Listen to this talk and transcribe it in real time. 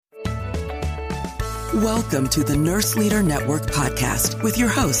Welcome to the Nurse Leader Network podcast with your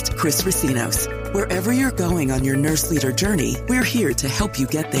host, Chris Racinos. Wherever you're going on your nurse leader journey, we're here to help you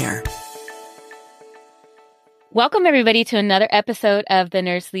get there. Welcome, everybody, to another episode of the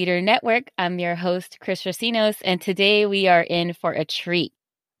Nurse Leader Network. I'm your host, Chris Racinos, and today we are in for a treat.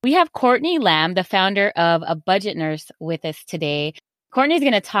 We have Courtney Lamb, the founder of A Budget Nurse, with us today. Courtney's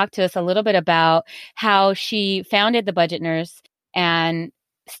going to talk to us a little bit about how she founded The Budget Nurse and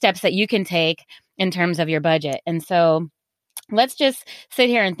steps that you can take in terms of your budget. And so let's just sit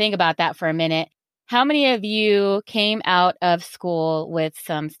here and think about that for a minute. How many of you came out of school with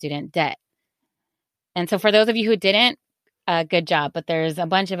some student debt? And so for those of you who didn't, good job. But there's a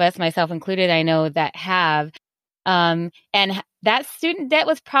bunch of us, myself included, I know that have. And that student debt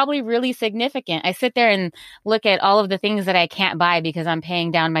was probably really significant. I sit there and look at all of the things that I can't buy because I'm paying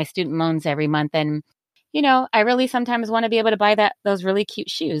down my student loans every month. And, you know, I really sometimes want to be able to buy those really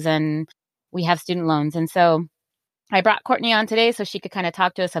cute shoes. And we have student loans. And so I brought Courtney on today so she could kind of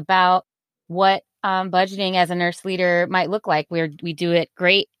talk to us about what budgeting as a nurse leader might look like. We do it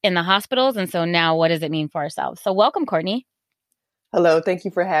great in the hospitals. And so now what does it mean for ourselves? So welcome, Courtney. Hello. Thank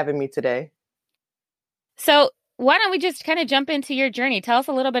you for having me today. So why don't we just kind of jump into your journey? Tell us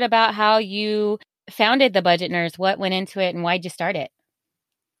a little bit about how you founded The Budget Nurse, what went into it, and why'd you start it?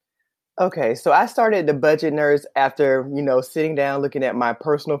 Okay, so I started The Budget Nurse after, sitting down, looking at my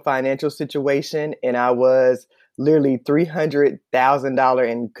personal financial situation, and I was literally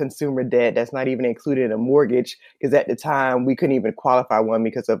 $300,000 in consumer debt. That's not even included a mortgage, because at the time we couldn't even qualify one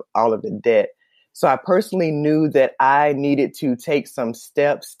because of all of the debt. So I personally knew that I needed to take some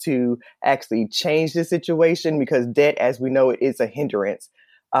steps to actually change the situation because debt, as we know, is a hindrance.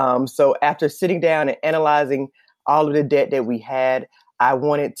 So after sitting down and analyzing all of the debt that we had, I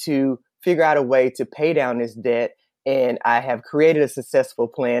wanted to figure out a way to pay down this debt. And I have created a successful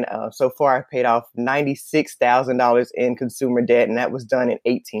plan. So far, I've paid off $96,000 in consumer debt, and that was done in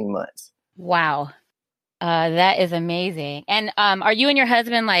 18 months. Wow. That is amazing. And are you and your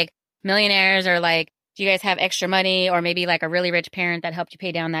husband like millionaires, or like, do you guys have extra money, or maybe like a really rich parent that helped you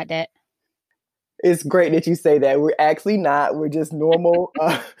pay down that debt? It's great that you say that. We're actually not. We're just normal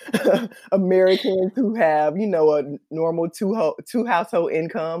Americans who have, a normal two household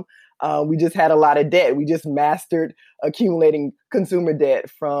income. We just had a lot of debt. We just mastered accumulating consumer debt,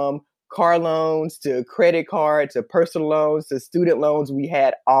 from car loans to credit cards to personal loans to student loans. We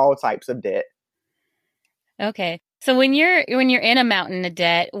had all types of debt. Okay. So when you're in a mountain of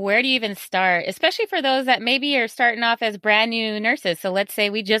debt, where do you even start? Especially for those that maybe are starting off as brand new nurses. So let's say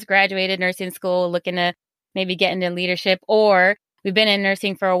we just graduated nursing school, looking to maybe get into leadership, or we've been in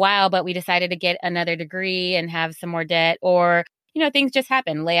nursing for a while, but we decided to get another degree and have some more debt, or, things just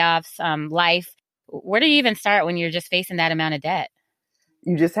happen, layoffs, life. Where do you even start when you're just facing that amount of debt?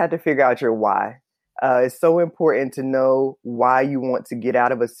 You just have to figure out your why. It's so important to know why you want to get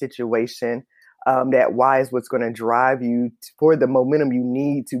out of a situation. That why is what's going to drive you for the momentum you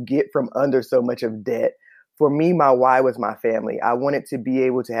need to get from under so much of debt. For me, my why was my family. I wanted to be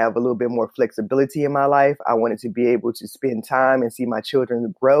able to have a little bit more flexibility in my life. I wanted to be able to spend time and see my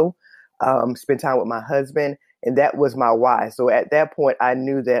children grow, spend time with my husband. And that was my why. So at that point, I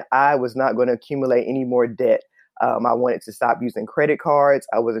knew that I was not going to accumulate any more debt. I wanted to stop using credit cards.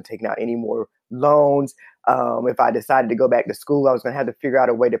 I wasn't taking out any more loans. If I decided to go back to school, I was going to have to figure out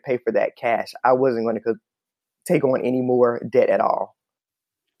a way to pay for that cash. I wasn't going to take on any more debt at all.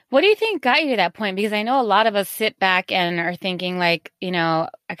 What do you think got you to that point? Because I know a lot of us sit back and are thinking like, I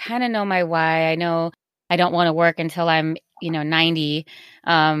kind of know my why. I know I don't want to work until I'm, 90.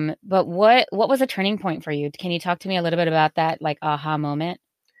 But what was a turning point for you? Can you talk to me a little bit about that, like, aha moment?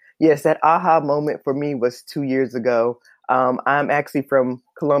 Yes, that aha moment for me was 2 years ago. I'm actually from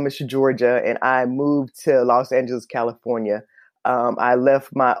Columbus, Georgia, and I moved to Los Angeles, California. I left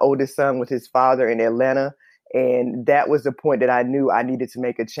my oldest son with his father in Atlanta, and that was the point that I knew I needed to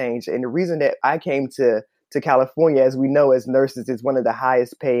make a change. And the reason that I came to California, as we know, as nurses, is one of the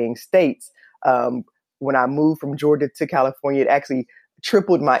highest paying states. When I moved from Georgia to California, it actually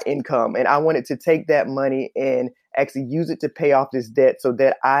tripled my income, and I wanted to take that money and actually use it to pay off this debt so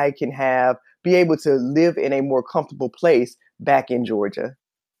that I can be able to live in a more comfortable place back in Georgia.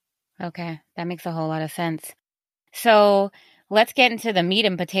 Okay, that makes a whole lot of sense. So let's get into the meat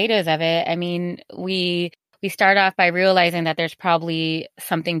and potatoes of it. I mean, we start off by realizing that there's probably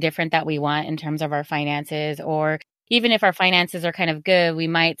something different that we want in terms of our finances, or even if our finances are kind of good, we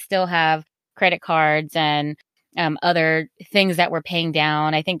might still have credit cards and other things that we're paying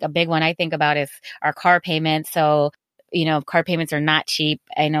down. I think a big one I think about is our car payments. So, car payments are not cheap.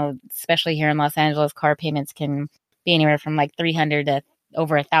 I know, especially here in Los Angeles, car payments can be anywhere from like $300 to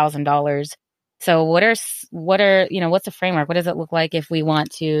over $1,000. So what's the framework? What does it look like if we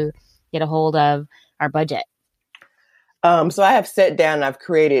want to get a hold of our budget? So I have sat down and I've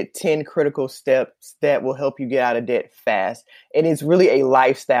created 10 critical steps that will help you get out of debt fast. And it's really a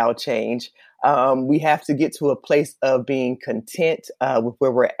lifestyle change. We have to get to a place of being content with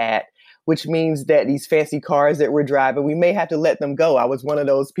where we're at, which means that these fancy cars that we're driving, we may have to let them go. I was one of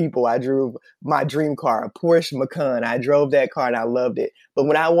those people. I drove my dream car, a Porsche Macan. I drove that car and I loved it. But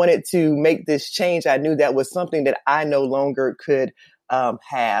when I wanted to make this change, I knew that was something that I no longer could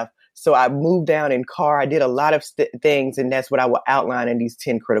have. So I moved down in car. I did a lot of things, and that's what I will outline in these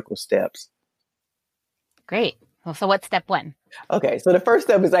 10 critical steps. Great. Well, so what's step one? Okay, so the first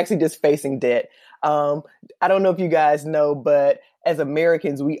step is actually just facing debt. I don't know if you guys know, but as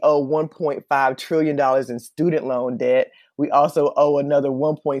Americans, we owe $1.5 trillion in student loan debt. We also owe another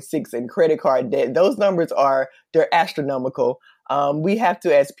 1.6 in credit card debt. Those numbers they're astronomical. We have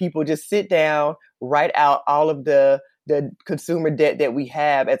to, as people, just sit down, write out all of the consumer debt that we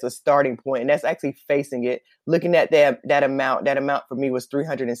have as a starting point. And that's actually facing it. Looking at that amount for me was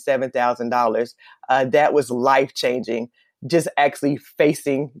 $307,000. That was life-changing, just actually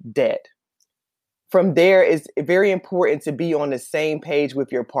facing debt. From there, it's very important to be on the same page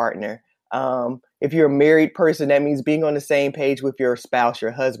with your partner. If you're a married person, that means being on the same page with your spouse,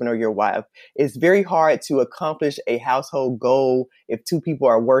 your husband, or your wife. It's very hard to accomplish a household goal if two people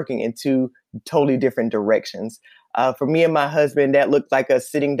are working in two totally different directions. For me and my husband, that looked like us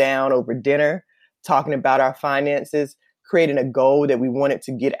sitting down over dinner, talking about our finances, creating a goal that we wanted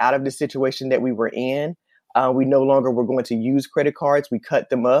to get out of the situation that we were in. We no longer were going to use credit cards. We cut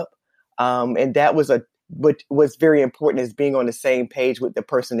them up. And that was what was very important, is being on the same page with the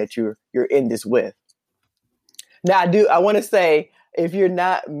person that you're in this with. Now, I want to say, if you're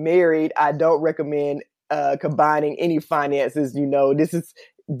not married, I don't recommend combining any finances.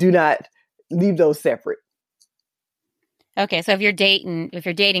 Do not leave those separate. Okay, so if you're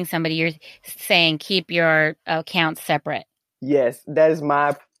dating somebody, you're saying keep your accounts separate. Yes, that is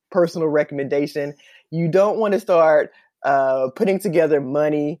my personal recommendation. You don't want to start putting together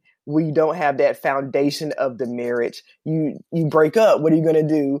money where you don't have that foundation of the marriage. You break up, what are you going to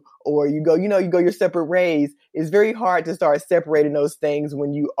do? Or you go your separate ways. It's very hard to start separating those things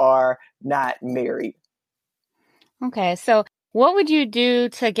when you are not married. Okay, so what would you do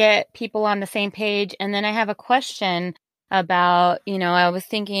to get people on the same page? And then I have a question about, I was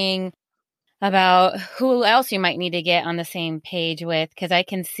thinking about who else you might need to get on the same page with, because I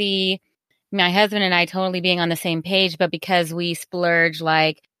can see my husband and I totally being on the same page, but because we splurge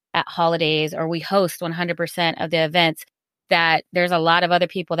like at holidays or we host 100% of the events, that there's a lot of other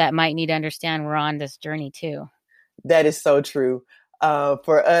people that might need to understand we're on this journey too. That is so true.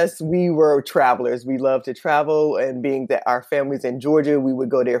 For us, we were travelers. We love to travel, and being that our family's in Georgia, we would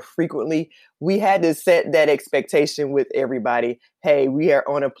go there frequently. We had to set that expectation with everybody. Hey, we are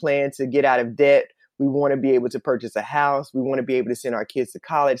on a plan to get out of debt. We want to be able to purchase a house. We want to be able to send our kids to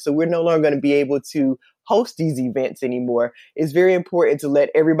college. So we're no longer going to be able to host these events anymore. It's very important to let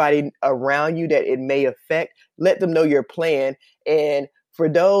everybody around you that it may affect, let them know your plan. And for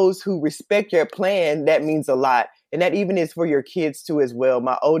those who respect your plan, that means a lot. And that even is for your kids too as well.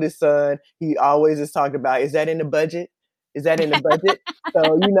 My oldest son, he always is talking about, is that in the budget? Is that in the budget?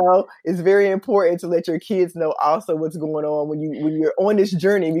 So, it's very important to let your kids know also what's going on when you're on this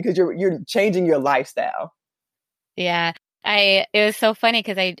journey, because you're changing your lifestyle. Yeah. It was so funny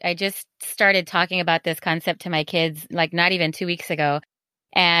because I just started talking about this concept to my kids, like not even 2 weeks ago.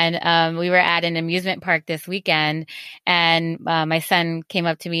 And we were at an amusement park this weekend, and my son came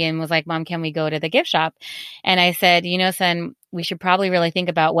up to me and was like, Mom, can we go to the gift shop? And I said, son, we should probably really think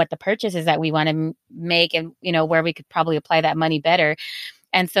about what the purchases that we want to make and, where we could probably apply that money better.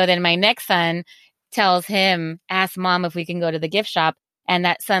 And so then my next son asks Mom if we can go to the gift shop. And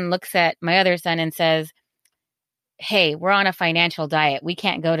that son looks at my other son and says, hey, we're on a financial diet. We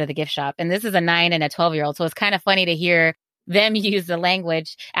can't go to the gift shop. And this is a 9 and a 12-year-old. So it's kind of funny to hear them use the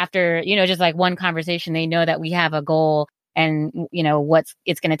language after, just like one conversation. They know that we have a goal and, what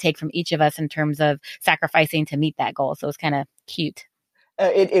it's going to take from each of us in terms of sacrificing to meet that goal. So it's kind of cute.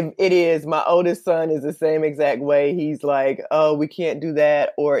 It is. My oldest son is the same exact way. He's like, oh, we can't do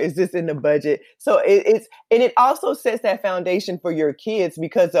that. Or is this in the budget? So it also sets that foundation for your kids,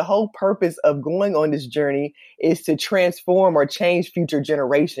 because the whole purpose of going on this journey is to transform or change future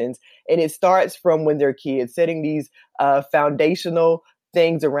generations. And it starts from when they're kids, setting these foundational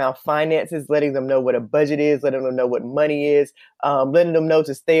things around finances, letting them know what a budget is, letting them know what money is, letting them know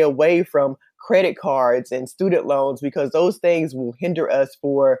to stay away from credit cards and student loans, because those things will hinder us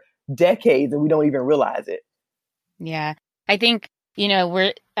for decades and we don't even realize it. Yeah. I think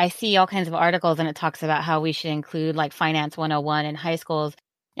I see all kinds of articles and it talks about how we should include like Finance 101 in high schools.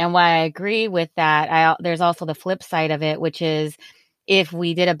 And while I agree with that, there's also the flip side of it, which is if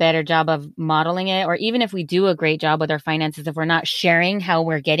we did a better job of modeling it, or even if we do a great job with our finances, if we're not sharing how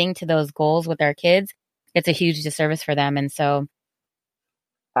we're getting to those goals with our kids, it's a huge disservice for them. And so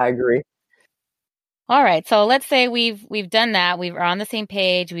I agree. all right. So let's say we've done that. We're on the same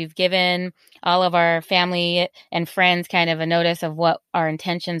page. We've given all of our family and friends kind of a notice of what our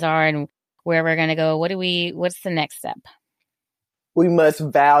intentions are and where we're going to go. What's the next step? We must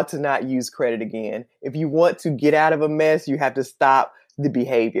vow to not use credit again. If you want to get out of a mess, you have to stop the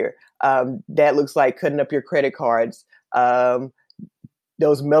behavior. That looks like cutting up your credit cards,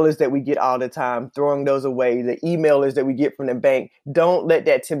 those mailers that we get all the time, throwing those away, the emailers that we get from the bank. Don't let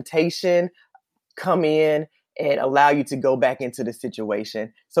that temptation come in and allow you to go back into the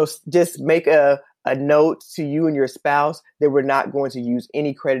situation. So just make a note to you and your spouse that we're not going to use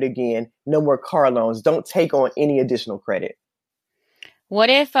any credit again. No more car loans. Don't take on any additional credit. What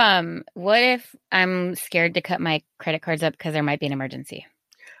if I'm scared to cut my credit cards up because there might be an emergency?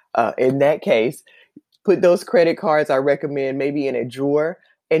 In that case, put those credit cards, I recommend, maybe in a drawer,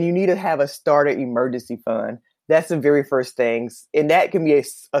 and you need to have a starter emergency fund. That's the very first things. And that can be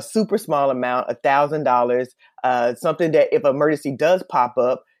a super small amount, $1,000, something that if emergency does pop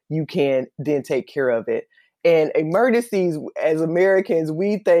up, you can then take care of it. And emergencies, as Americans,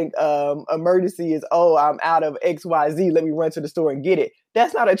 we think emergency is, oh, I'm out of XYZ. Let me run to the store and get it.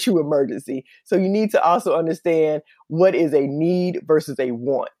 That's not a true emergency. So you need to also understand what is a need versus a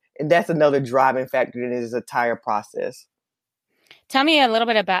want. And that's another driving factor in this entire process. Tell me a little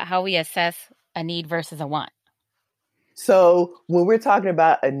bit about how we assess a need versus a want. So when we're talking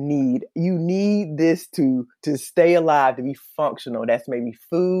about a need, you need this to stay alive, to be functional. That's maybe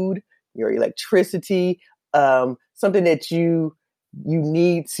food, your electricity, something that you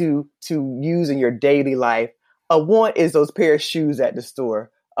need to use in your daily life. A want is those pair of shoes at the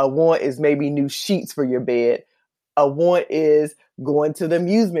store. A want is maybe new sheets for your bed. A want is going to the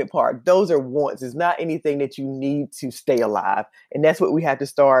amusement park. Those are wants. It's not anything that you need to stay alive. And that's what we have to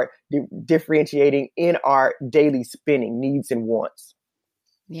start differentiating in our daily spending, needs and wants.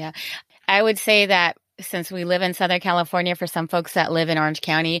 Yeah. I would say that since we live in Southern California, for some folks that live in Orange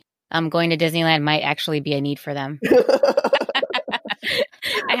County, going to Disneyland might actually be a need for them.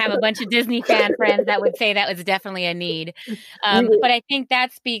 I have a bunch of Disney fan friends that would say that was definitely a need. But I think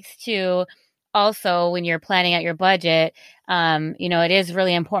that speaks to also when you're planning out your budget, it is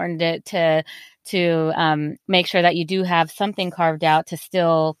really important to make sure that you do have something carved out to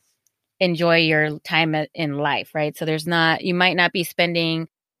still enjoy your time in life, right? So you might not be spending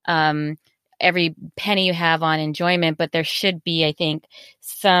every penny you have on enjoyment, but there should be, I think,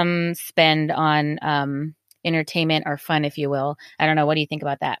 some spend on entertainment or fun, if you will. I don't know. What do you think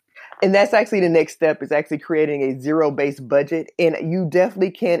about that? And that's actually the next step, is actually creating a zero-based budget. And you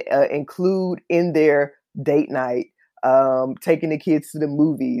definitely can include in there date night, taking the kids to the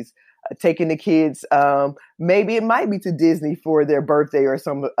movies, taking the kids, maybe it might be to Disney for their birthday or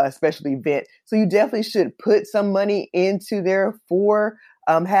some special event. So you definitely should put some money into there for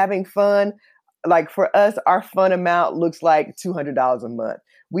having fun. Like for us, our fun amount looks like $200 a month.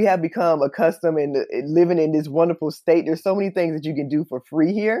 We have become accustomed in living in this wonderful state. There's so many things that you can do for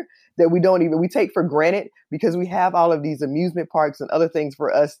free here that we take for granted because we have all of these amusement parks and other things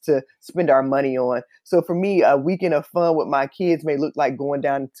for us to spend our money on. So for me, a weekend of fun with my kids may look like going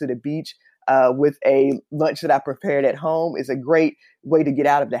down to the beach with a lunch that I prepared at home. Is a great way to get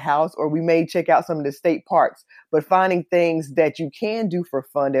out of the house, or we may check out some of the state parks, but finding things that you can do for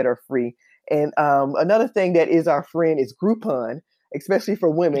fun that are free. And another thing that is our friend is Groupon, especially for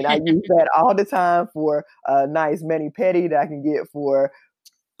women. I use that all the time for a nice mani-pedi that I can get for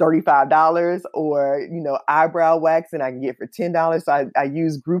 $35, or, eyebrow waxing I can get for $10. So I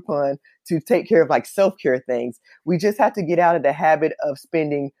use Groupon to take care of like self-care things. We just have to get out of the habit of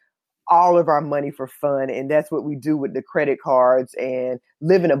spending all of our money for fun. And that's what we do with the credit cards and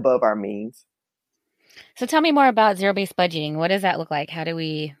living above our means. So tell me more about zero-based budgeting. What does that look like? What do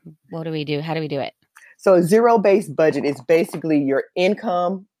we do? How do we do it? So a zero-based budget is basically your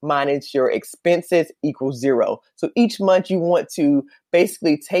income minus your expenses equals zero. So each month you want to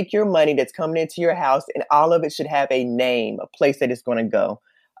basically take your money that's coming into your house, and all of it should have a name, a place that it's going to go.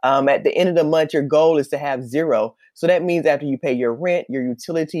 At the end of the month, your goal is to have zero. So that means after you pay your rent, your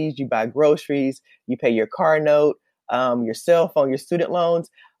utilities, you buy groceries, you pay your car note, your cell phone, your student loans,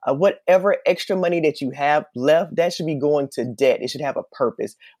 whatever extra money that you have left, that should be going to debt. It should have a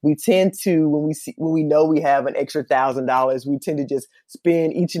purpose. We tend to, when we know we have an extra $1,000, we tend to just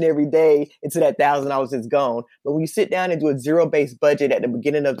spend each and every day until that $1,000 is gone. But when you sit down and do a zero-based budget at the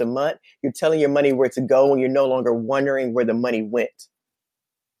beginning of the month, you're telling your money where to go and you're no longer wondering where the money went.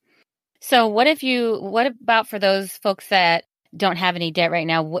 So what about for those folks that don't have any debt right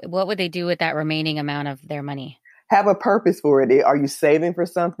now? What would they do with that remaining amount of their money? Have a purpose for it. Are you saving for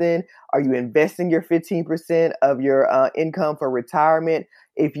something? Are you investing your 15% of your income for retirement?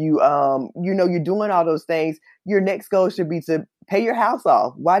 If you're doing all those things, your next goal should be to pay your house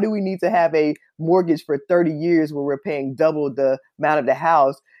off. Why do we need to have a mortgage for 30 years where we're paying double the amount of the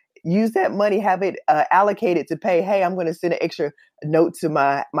house? Use that money, have it allocated to pay. Hey, I'm going to send an extra note to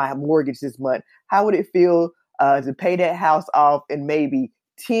my mortgage this month. How would it feel to pay that house off in maybe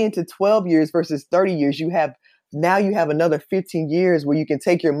 10 to 12 years versus 30 years? Now you have another 15 years where you can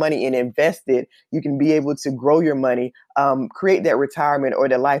take your money and invest it. You can be able to grow your money, create that retirement or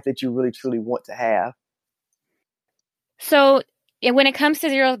the life that you really, truly want to have. So when it comes to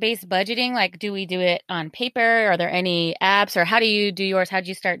zero-based budgeting, like, do we do it on paper? Are there any apps, or how do you do yours? How did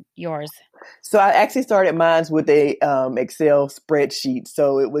you start yours? So I actually started mine with a Excel spreadsheet.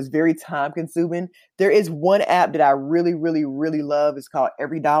 So it was very time consuming. There is one app that I really, really, really love. It's called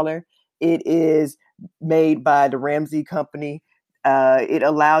EveryDollar. It is made by the Ramsey Company. It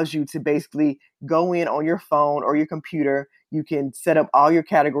allows you to basically go in on your phone or your computer. You can set up all your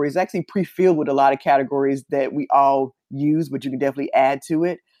categories. It's actually pre-filled with a lot of categories that we all use, but you can definitely add to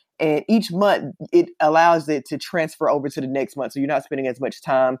it. And each month, it allows it to transfer over to the next month. So you're not spending as much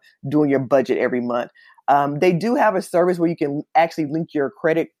time doing your budget every month. They do have a service where you can actually link your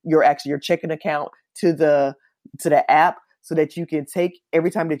checking account to the app, so that you can take every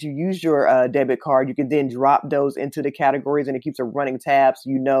time that you use your debit card, you can then drop those into the categories and it keeps a running tab.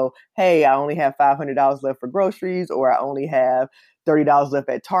 So you know, hey, I only have $500 left for groceries, or I only have $30 left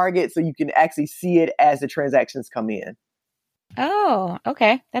at Target. So you can actually see it as the transactions come in. Oh,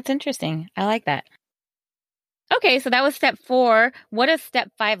 okay. That's interesting. I like that. Okay, so that was step 4. What does step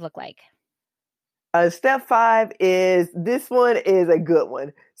 5 look like? Step 5 this one is a good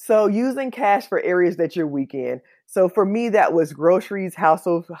one. So using cash for areas that you're weak in. So for me, that was groceries,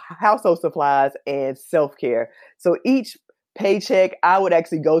 household supplies, and self-care. So each paycheck, I would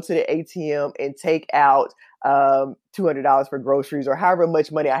actually go to the ATM and take out $200 for groceries, or however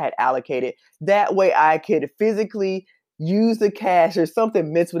much money I had allocated. That way I could physically use the cash. There's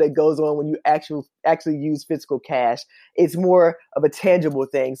something mental that goes on when you actually use physical cash. It's more of a tangible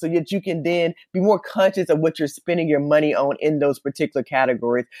thing, so that you can then be more conscious of what you're spending your money on in those particular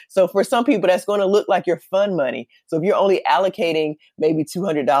categories. So for some people, that's going to look like your fun money. So if you're only allocating maybe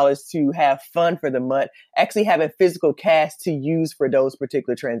 $200 to have fun for the month, actually having physical cash to use for those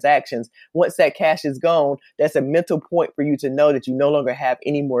particular transactions. Once that cash is gone, that's a mental point for you to know that you no longer have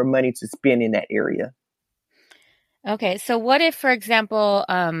any more money to spend in that area. Okay, so what if, for example,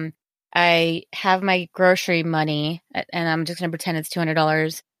 I have my grocery money, and I'm just going to pretend it's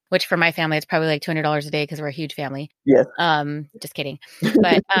 $200, which for my family, it's probably like $200 a day because we're a huge family. Yes. Just kidding.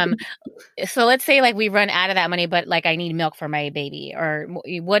 But so let's say like we run out of that money, but like I need milk for my baby, or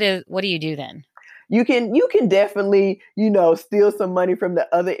what do you do then? You can definitely, steal some money from the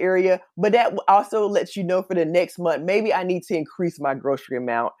other area, but that also lets you know for the next month, maybe I need to increase my grocery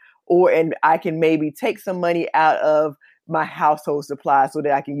amount. And I can maybe take some money out of my household supplies so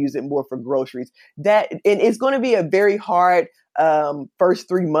that I can use it more for groceries. And it's going to be a very hard first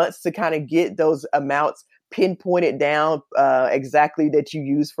 3 months to kind of get those amounts pinpointed down exactly that you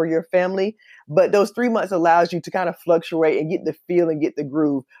use for your family. But those 3 months allows you to kind of fluctuate and get the feel and get the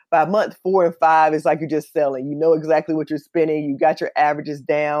groove. By month 4 and 5, it's like you're just selling. You know exactly what you're spending. You got your averages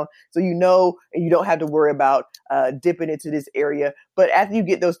down. So you know, and you don't have to worry about dipping into this area. But after you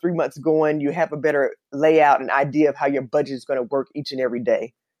get those 3 months going, you have a better layout and idea of how your budget is going to work each and every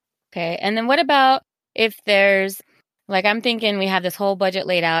day. Okay. And then what about if there's, like, I'm thinking we have this whole budget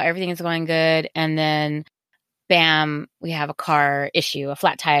laid out, everything is going good, and then bam, we have a car issue, a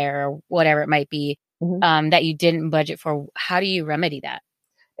flat tire, or whatever it might be, that you didn't budget for. How do you remedy that?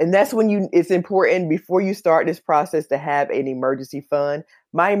 And that's when it's important before you start this process to have an emergency fund.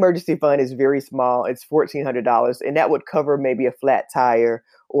 My emergency fund is very small. It's $1,400, and that would cover maybe a flat tire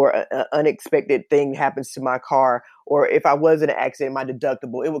or an unexpected thing happens to my car. Or if I was in an accident, my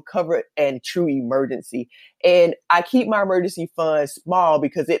deductible, it would cover a true emergency. And I keep my emergency fund small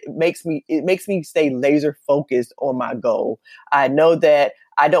because it makes me stay laser focused on my goal. I know that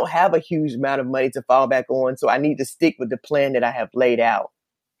I don't have a huge amount of money to fall back on, so I need to stick with the plan that I have laid out.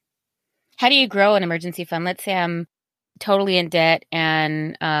 How do you grow an emergency fund? Let's say I'm totally in debt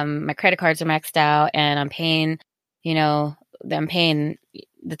and my credit cards are maxed out and I'm paying, I'm paying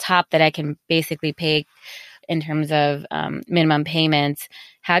the top that I can basically pay in terms of minimum payments.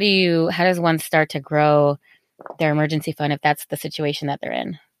 How does one start to grow their emergency fund if that's the situation that they're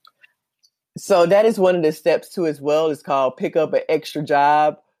in? So that is one of the steps too as well. It's called pick up an extra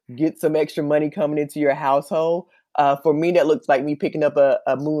job, get some extra money coming into your household. For me, that looks like me picking up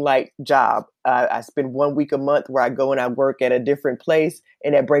a moonlight job. I spend 1 week a month where I go and I work at a different place,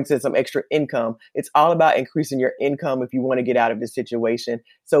 and that brings in some extra income. It's all about increasing your income if you want to get out of this situation.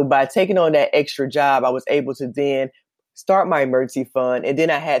 So by taking on that extra job, I was able to then start my emergency fund, and then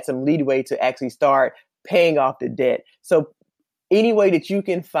I had some leeway to actually start paying off the debt. So any way that you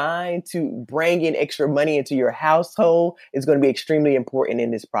can find to bring in extra money into your household is going to be extremely important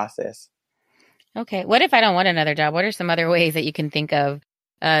in this process. Okay. What if I don't want another job? What are some other ways that you can think of?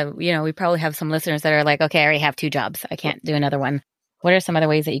 We probably have some listeners that are like, okay, I already have 2 jobs. I can't do another one. What are some other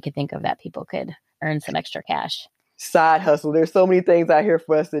ways that you could think of that people could earn some extra cash? Side hustle. There's so many things out here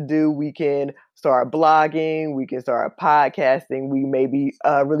for us to do. We can start blogging. We can start podcasting. We may be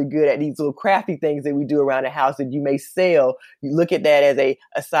really good at these little crafty things that we do around the house that you may sell. You look at that as a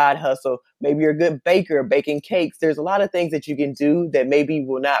side hustle. Maybe you're a good baker, baking cakes. There's a lot of things that you can do that maybe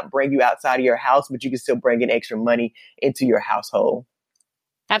will not bring you outside of your house, but you can still bring in extra money into your household.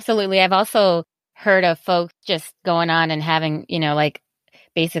 Absolutely. I've also heard of folks just going on and having, like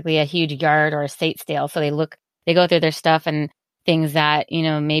basically a huge yard or estate sale. So they go through their stuff and things that,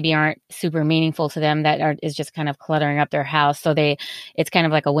 maybe aren't super meaningful to them is just kind of cluttering up their house. So it's kind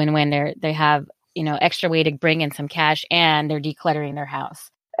of like a win-win. They have, extra way to bring in some cash and they're decluttering their house.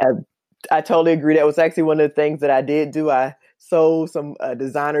 I totally agree. That was actually one of the things that I did do. I sold some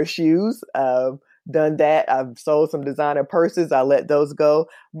designer shoes, done that. I've sold some designer purses. I let those go.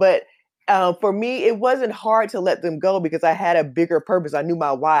 But for me, it wasn't hard to let them go because I had a bigger purpose. I knew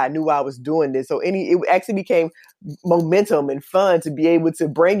my why. I knew why I was doing this. So it actually became momentum and fun to be able to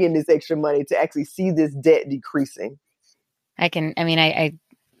bring in this extra money to actually see this debt decreasing. I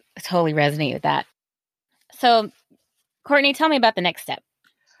totally resonate with that. So, Courtney, tell me about the next step.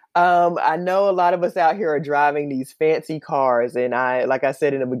 I know a lot of us out here are driving these fancy cars. And like I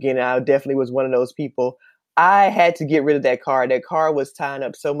said in the beginning, I definitely was one of those people. I had to get rid of that car. That car was tying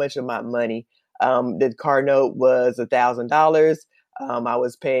up so much of my money. The car note was $1,000. I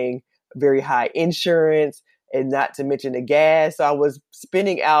was paying very high insurance and not to mention the gas. So I was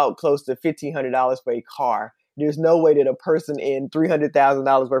spending out close to $1,500 for a car. There's no way that a person in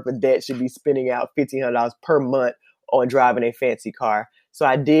 $300,000 worth of debt should be spending out $1,500 per month on driving a fancy car. So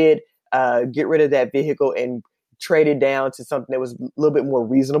I did get rid of that vehicle and traded down to something that was a little bit more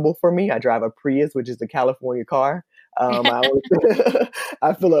reasonable for me. I drive a Prius, which is a California car.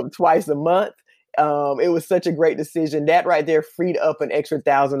 I fill up twice a month. It was such a great decision. That right there freed up an extra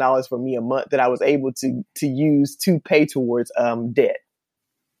 $1,000 for me a month that I was able to use to pay towards debt.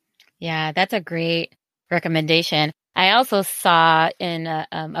 Yeah, that's a great recommendation. I also saw in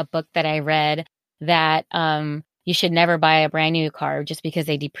a book that I read that you should never buy a brand new car just because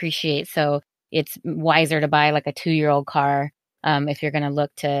they depreciate. So it's wiser to buy like a 2-year-old car if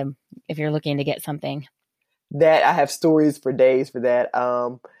you're looking to get something. That I have stories for days for that.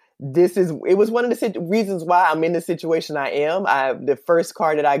 It was one of the reasons why I'm in the situation I am. The first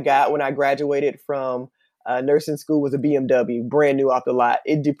car that I got when I graduated from nursing school was a BMW, brand new off the lot.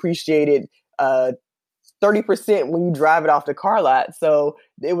 It depreciated 30% when you drive it off the car lot. So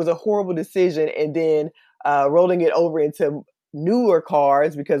it was a horrible decision. And then rolling it over into newer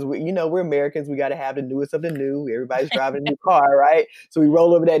cars because we're Americans. We got to have the newest of the new. Everybody's driving a new car, right? So we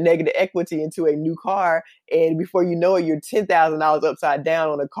roll over that negative equity into a new car. And before you know it, you're $10,000 upside down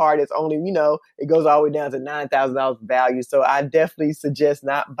on a car that's only, it goes all the way down to $9,000 value. So I definitely suggest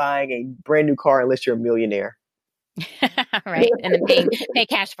not buying a brand new car unless you're a millionaire. Right. And then pay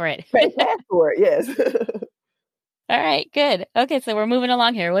cash for it. Pay cash for it, yes. All right, good. Okay, so we're moving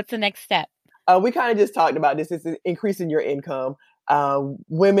along here. What's the next step? We kind of just talked about this. It's increasing your income.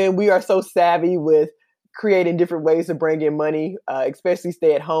 Women, we are so savvy with creating different ways to bring in money, especially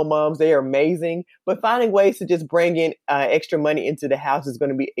stay-at-home moms. They are amazing. But finding ways to just bring in extra money into the house is going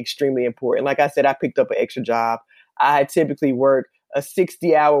to be extremely important. Like I said, I picked up an extra job. I typically work a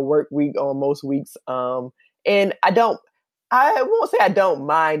 60-hour work week on most weeks. And I won't say I don't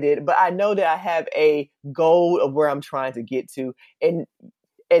mind it, but I know that I have a goal of where I'm trying to get to.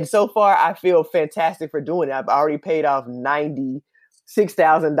 And so far, I feel fantastic for doing it. I've already paid off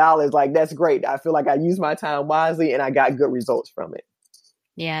 $96,000. Like, that's great. I feel like I used my time wisely and I got good results from it.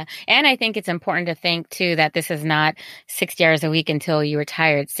 Yeah. And I think it's important to think, too, that this is not 60 hours a week until you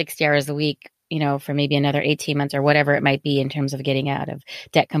retire. It's 60 hours a week for maybe another 18 months or whatever it might be in terms of getting out of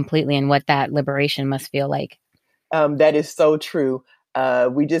debt completely and what that liberation must feel like. That is so true.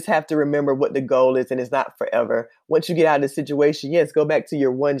 We just have to remember what the goal is, and it's not forever. Once you get out of the situation, yes, go back to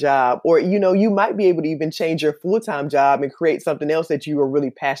your one job, or, you might be able to even change your full-time job and create something else that you are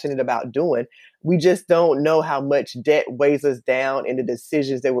really passionate about doing. We just don't know how much debt weighs us down in the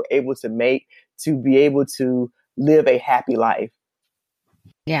decisions that we're able to make to be able to live a happy life.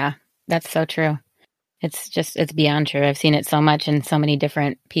 Yeah, that's so true. It's beyond true. I've seen it so much in so many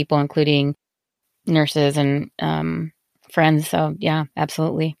different people, including nurses and friends. So yeah,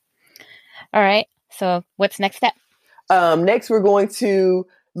 absolutely. All right. So what's next step? Next, we're going to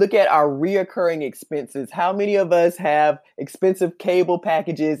look at our reoccurring expenses. How many of us have expensive cable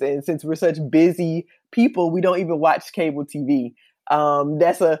packages? And since we're such busy people, we don't even watch cable TV.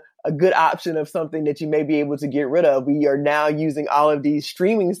 That's a good option of something that you may be able to get rid of. We are now using all of these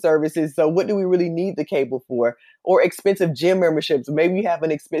streaming services. So what do we really need the cable for? Or expensive gym memberships. Maybe you have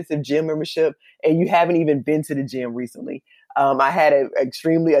an expensive gym membership and you haven't even been to the gym recently. I had a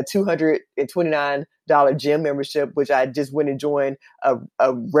 $229 gym membership, which I just went and joined a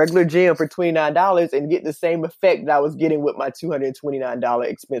regular gym for $29 and get the same effect that I was getting with my $229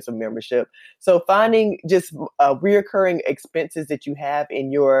 expensive membership. So finding just reoccurring expenses that you have in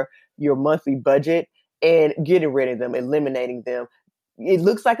your monthly budget and getting rid of them, eliminating them. It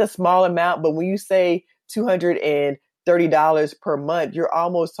looks like a small amount, but when you say $230 per month, you're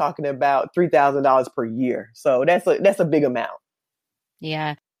almost talking about $3,000 per year. So that's a big amount.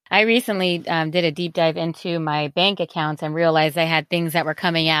 Yeah. I recently did a deep dive into my bank accounts and realized I had things that were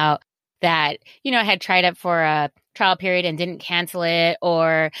coming out that, I had tried up for a trial period and didn't cancel it,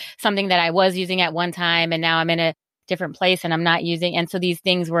 or something that I was using at one time and now I'm in a different place and I'm not using. And so these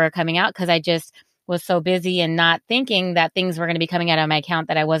things were coming out because I just was so busy and not thinking that things were going to be coming out of my account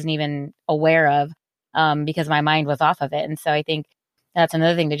that I wasn't even aware of. Because my mind was off of it. And so I think that's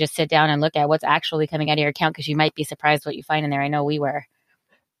another thing, to just sit down and look at what's actually coming out of your account, because you might be surprised what you find in there. I know we were.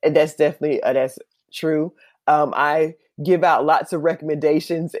 And that's definitely, that's true. I give out lots of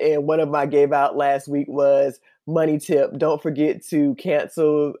recommendations, and one of my gave out last week was money tip. Don't forget to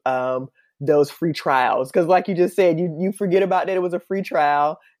cancel those free trials. Because like you just said, you forget about that it was a free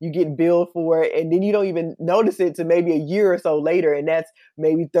trial, you get billed for it, and then you don't even notice it to maybe a year or so later. And that's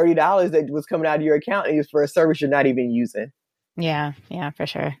maybe $30 that was coming out of your account and it was for a service you're not even using. Yeah, for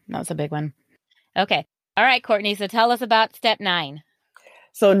sure. That was a big one. Okay. All right, Courtney. So tell us about step 9.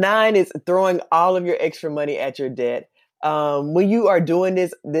 So 9 is throwing all of your extra money at your debt. When you are doing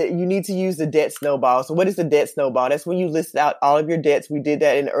this, you need to use the debt snowball. So what is the debt snowball? That's when you list out all of your debts. We did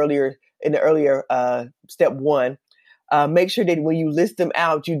that in the earlier step 1. Make sure that when you list them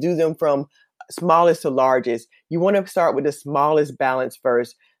out, you do them from smallest to largest. You want to start with the smallest balance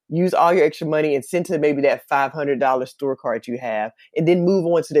first. Use all your extra money and send to maybe that $500 store card you have, and then move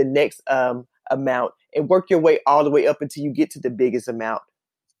on to the next amount and work your way all the way up until you get to the biggest amount.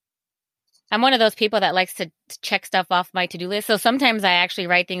 I'm one of those people that likes to check stuff off my to-do list. So sometimes I actually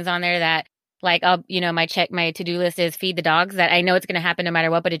write things on there that, like, my to-do list is feed the dogs, that I know it's going to happen no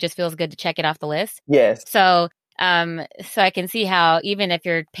matter what, but it just feels good to check it off the list. Yes. So I can see how, even if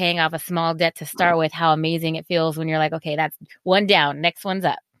you're paying off a small debt to start with, how amazing it feels when you're like, okay, that's one down, next one's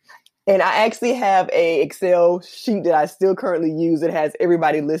up. And I actually have a Excel sheet that I still currently use. It has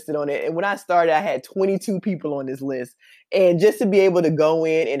everybody listed on it. And when I started, I had 22 people on this list. And just to be able to go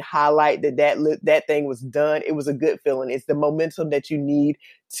in and highlight that thing was done, it was a good feeling. It's the momentum that you need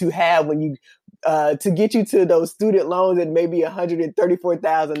to have when you to get you to those student loans at maybe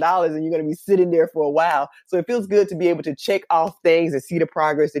 $134,000, and you're going to be sitting there for a while. So it feels good to be able to check off things and see the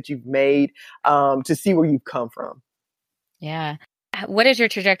progress that you've made, to see where you've come from. Yeah. What does your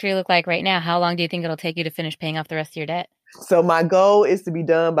trajectory look like right now? How long do you think it'll take you to finish paying off the rest of your debt? So my goal is to be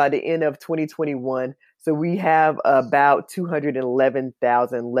done by the end of 2021. So we have about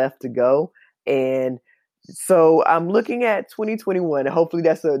 211,000 left to go. And so I'm looking at 2021. Hopefully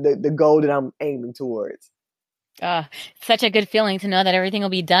that's the goal that I'm aiming towards. Such a good feeling to know that everything will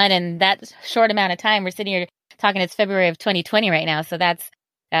be done in that short amount of time. We're sitting here talking, it's February of 2020 right now. So that's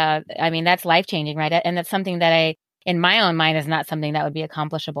life-changing, right? And that's something that in my own mind, is not something that would be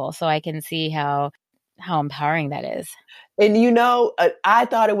accomplishable. So I can see how empowering that is. And I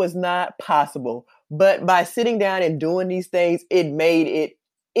thought it was not possible, but by sitting down and doing these things, it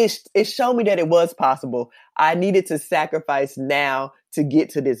showed me that it was possible. I needed to sacrifice now to get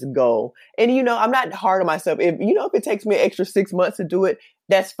to this goal. And, I'm not hard on myself. If it takes me an extra 6 months to do it,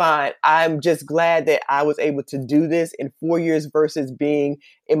 that's fine. I'm just glad that I was able to do this in 4 years versus being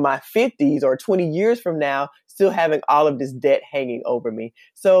in my 50s or 20 years from now, still having all of this debt hanging over me.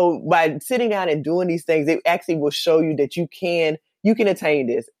 So by sitting down and doing these things, it actually will show you that you can attain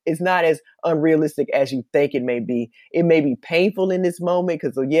this. It's not as unrealistic as you think it may be. It may be painful in this moment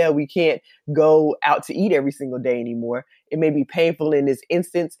because, we can't go out to eat every single day anymore. It may be painful in this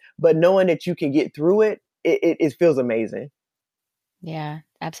instance, but knowing that you can get through it, it feels amazing. Yeah,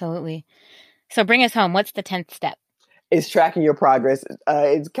 absolutely. So bring us home. What's the 10th step? It's tracking your progress.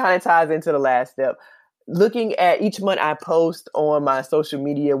 It kind of ties into the last step. Looking at each month, I post on my social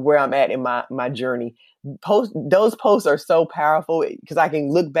media where I'm at in my journey. Those posts are so powerful because I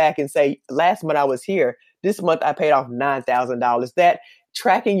can look back and say, last month I was here. This month I paid off $9,000. That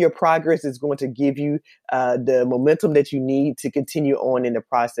tracking your progress is going to give you the momentum that you need to continue on in the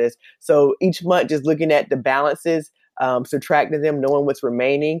process. So each month, just looking at the balances, subtracting them, knowing what's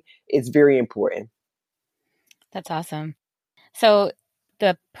remaining, is very important. That's awesome. So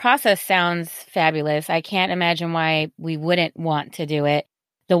the process sounds fabulous. I can't imagine why we wouldn't want to do it.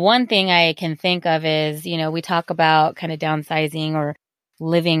 The one thing I can think of is, we talk about kind of downsizing or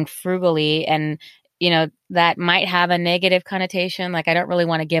living frugally, and, that might have a negative connotation. Like, I don't really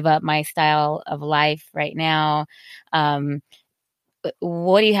want to give up my style of life right now.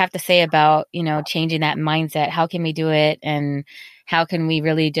 What do you have to say about, changing that mindset? How can we do it? And how can we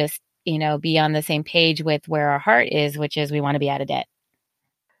really just, be on the same page with where our heart is, which is we want to be out of debt?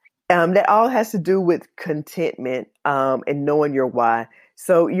 That all has to do with contentment and knowing your why.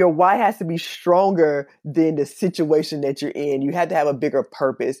 So your why has to be stronger than the situation that you're in. You have to have a bigger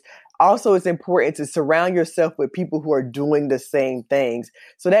purpose. Also, it's important to surround yourself with people who are doing the same things.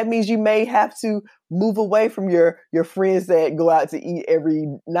 So that means you may have to move away from your friends that go out to eat every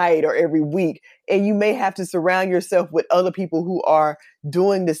night or every week. And you may have to surround yourself with other people who are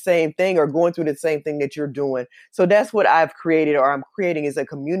doing the same thing or going through the same thing that you're doing. So that's what I've created, or I'm creating, is a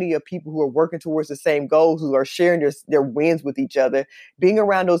community of people who are working towards the same goals, who are sharing their wins with each other. Being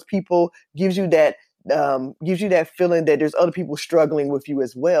around those people gives you that feeling that there's other people struggling with you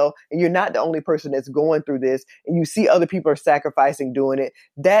as well. And you're not the only person that's going through this, and you see other people are sacrificing doing it.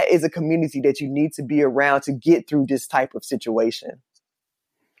 That is a community that you need to be around to get through this type of situation.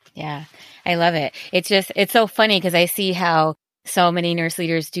 Yeah, I love it. It's so funny because I see how so many nurse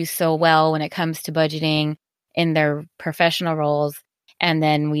leaders do so well when it comes to budgeting in their professional roles. And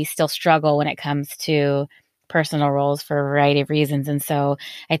then we still struggle when it comes to personal roles for a variety of reasons. And so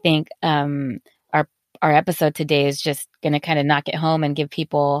I think, our episode today is just going to kind of knock it home and give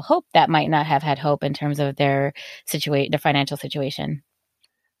people hope that might not have had hope in terms of their financial situation.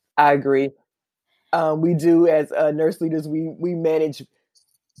 I agree. We do, as nurse leaders, we manage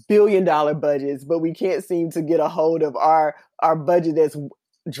billion-dollar budgets, but we can't seem to get a hold of our budget that's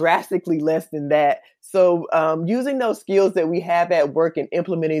drastically less than that. So using those skills that we have at work and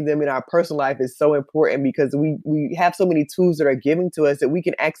implementing them in our personal life is so important, because we have so many tools that are given to us that we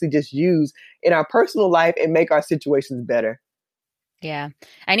can actually just use in our personal life and make our situations better. Yeah.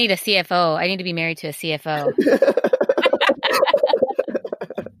 I need a CFO. I need to be married to a CFO.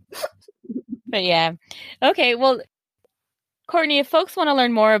 But yeah. Okay. Well, Courtney, if folks want to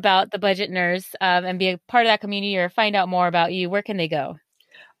learn more about the Budget Nurse and be a part of that community or find out more about you, where can they go?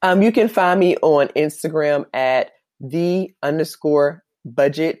 You can find me on Instagram at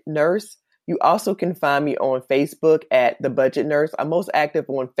 _budget nurse. You also can find me on Facebook at The Budget Nurse. I'm most active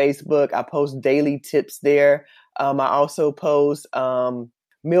on Facebook. I post daily tips there. I also post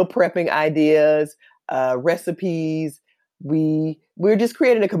meal prepping ideas, recipes. We're just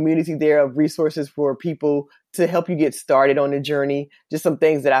creating a community there of resources for people to help you get started on the journey. Just some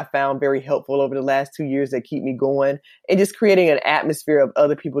things that I found very helpful over the last 2 years that keep me going, and just creating an atmosphere of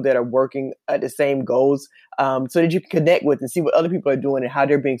other people that are working at the same goals, so that you can connect with and see what other people are doing and how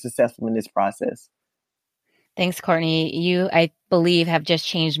they're being successful in this process. Thanks, Courtney. You, I believe, have just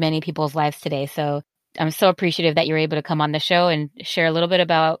changed many people's lives today. So I'm so appreciative that you're able to come on the show and share a little bit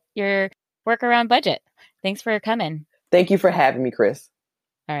about your work around budget. Thanks for coming. Thank you for having me, Chris.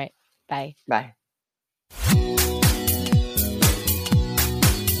 All right. Bye. Bye.